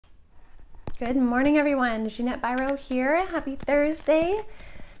Good morning, everyone. Jeanette Biro here. Happy Thursday.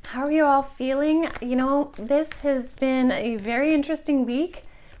 How are you all feeling? You know, this has been a very interesting week.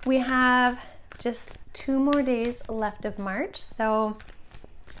 We have just 2 more days left of March, so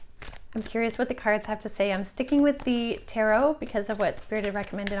I'm curious what the cards have to say. I'm sticking with the tarot because of what Spirit had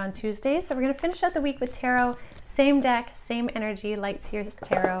recommended on Tuesday. So we're going to finish out the week with tarot. Same deck, same energy, Lights Here's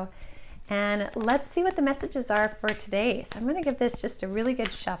Tarot. And let's see what the messages are for today. So I'm going to give this just a really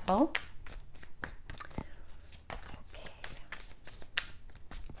good shuffle.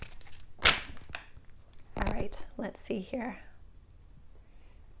 All right, let's see here.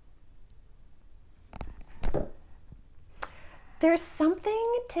 There's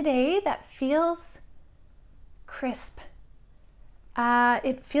something today that feels crisp.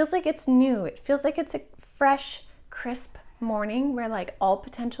 It feels like it's new. It feels like it's a fresh, crisp morning where like all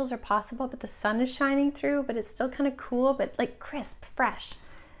potentials are possible, but the sun is shining through, but it's still kind of cool, but like crisp, fresh.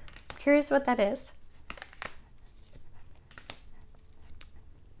 I'm curious what that is.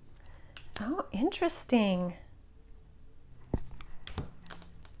 Oh, interesting.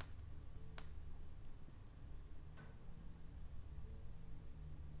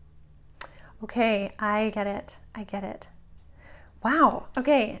 Okay, I get it. I get it. Wow.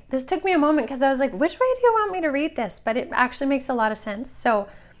 Okay, this took me a moment because I was like, which way do you want me to read this? But it actually makes a lot of sense. So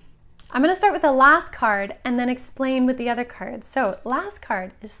I'm going to start with the last card and then explain with the other cards. So last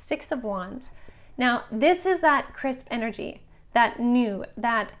card is 6 of Wands. Now, this is that crisp energy, that new,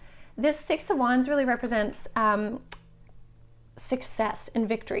 that this 6 of Wands really represents success and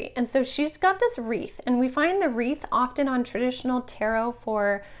victory. And so she's got this wreath, and we find the wreath often on traditional tarot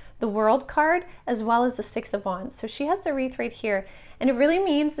for the World card as well as the 6 of Wands. So she has the wreath right here, and it really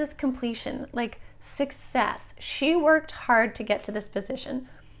means this completion, like success. She worked hard to get to this position.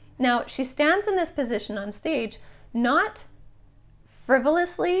 Now, she stands in this position on stage, not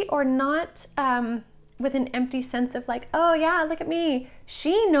frivolously or not with an empty sense of like, oh yeah, look at me.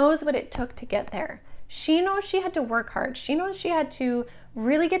 She knows what it took to get there. She knows she had to work hard. She knows she had to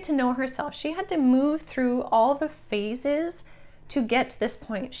really get to know herself. She had to move through all the phases to get to this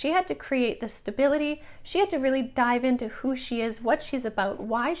point. She had to create this stability. She had to really dive into who she is, what she's about,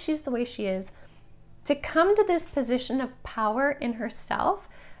 why she's the way she is, to come to this position of power in herself,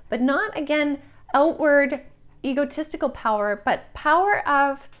 but not, again, outward egotistical power, but power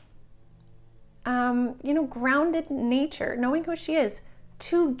of, grounded nature, knowing who she is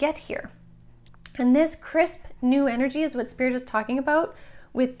to get here. And this crisp new energy is what Spirit is talking about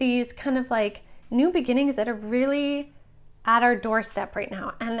with these kind of like new beginnings that are really at our doorstep right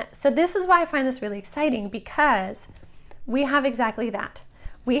now. And so this is why I find this really exciting, because we have exactly that.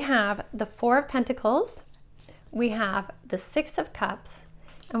 We have the 4 of Pentacles, we have the 6 of Cups,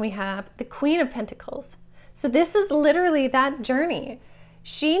 and we have the Queen of Pentacles. So this is literally that journey.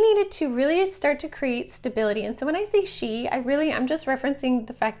 She needed to really start to create stability. And so when I say she, I'm just referencing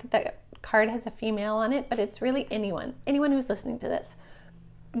the fact that the card has a female on it, but it's really anyone who's listening to this.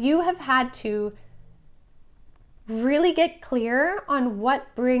 You have had to really get clear on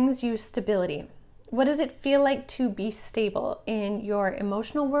what brings you stability. What does it feel like to be stable in your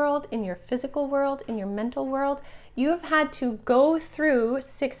emotional world, in your physical world, in your mental world? You have had to go through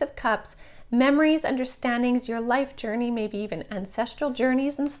 6 of Cups, memories, understandings, your life journey, maybe even ancestral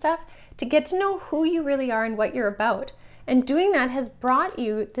journeys and stuff, to get to know who you really are and what you're about. And doing that has brought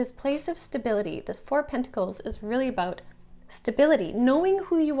you this place of stability. This 4 of Pentacles is really about stability, knowing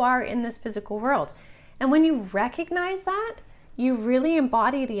who you are in this physical world. And when you recognize that, you really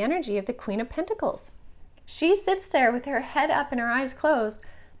embody the energy of the Queen of Pentacles. She sits there with her head up and her eyes closed,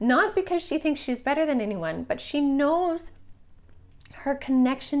 not because she thinks she's better than anyone, but she knows her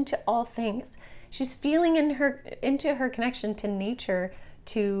connection to all things. She's feeling into her connection to nature,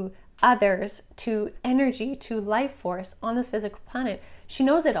 to others, to energy, to life force on this physical planet. She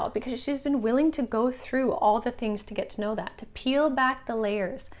knows it all because she's been willing to go through all the things to get to know that, to peel back the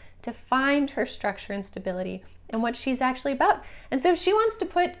layers, to find her structure and stability and what she's actually about. And so if she wants to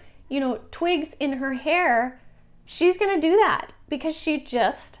put, twigs in her hair, she's going to do that because she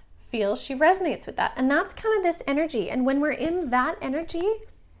just feels she resonates with that. And that's kind of this energy. And when we're in that energy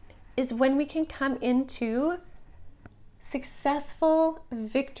is when we can come into successful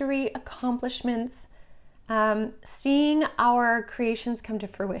victory, accomplishments, seeing our creations come to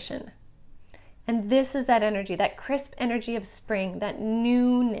fruition. And this is that energy, that crisp energy of spring, that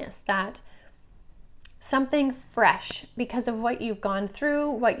newness, that something fresh because of what you've gone through,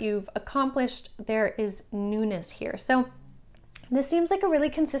 what you've accomplished. There is newness here. So this seems like a really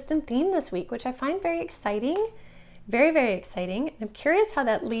consistent theme this week, which I find very exciting, very, very exciting. I'm curious how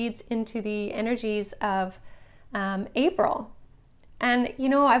that leads into the energies of April. And you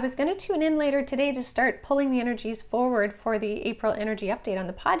know, I was going to tune in later today to start pulling the energies forward for the April energy update on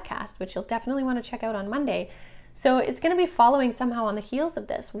the podcast, which you'll definitely want to check out on Monday. So it's going to be following somehow on the heels of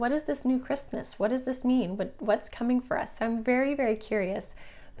this. What is this new crispness? What does this mean? What's coming for us? So I'm very, very curious.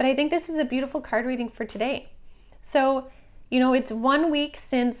 But I think this is a beautiful card reading for today. So, you know, it's 1 week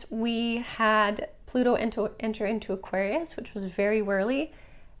since we had Pluto enter into Aquarius, which was very whirly.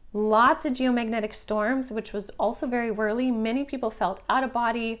 Lots of geomagnetic storms, which was also very whirly. Many people felt out of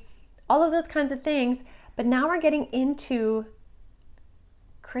body, all of those kinds of things. But now we're getting into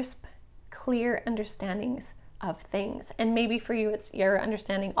crisp, clear understandings of things. And maybe for you, it's you're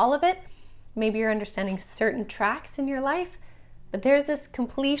understanding all of it. Maybe you're understanding certain tracks in your life. But there's this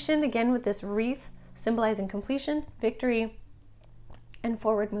completion, again, with this wreath symbolizing completion, victory, and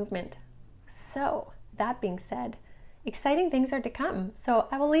forward movement. So that being said, exciting things are to come. So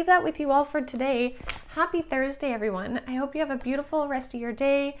I will leave that with you all for today. Happy Thursday, everyone. I hope you have a beautiful rest of your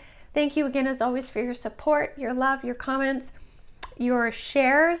day. Thank you again, as always, for your support, your love, your comments, your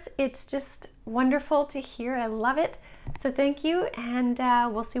shares. It's just wonderful to hear. I love it. So thank you, and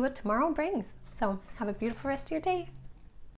we'll see what tomorrow brings. So have a beautiful rest of your day.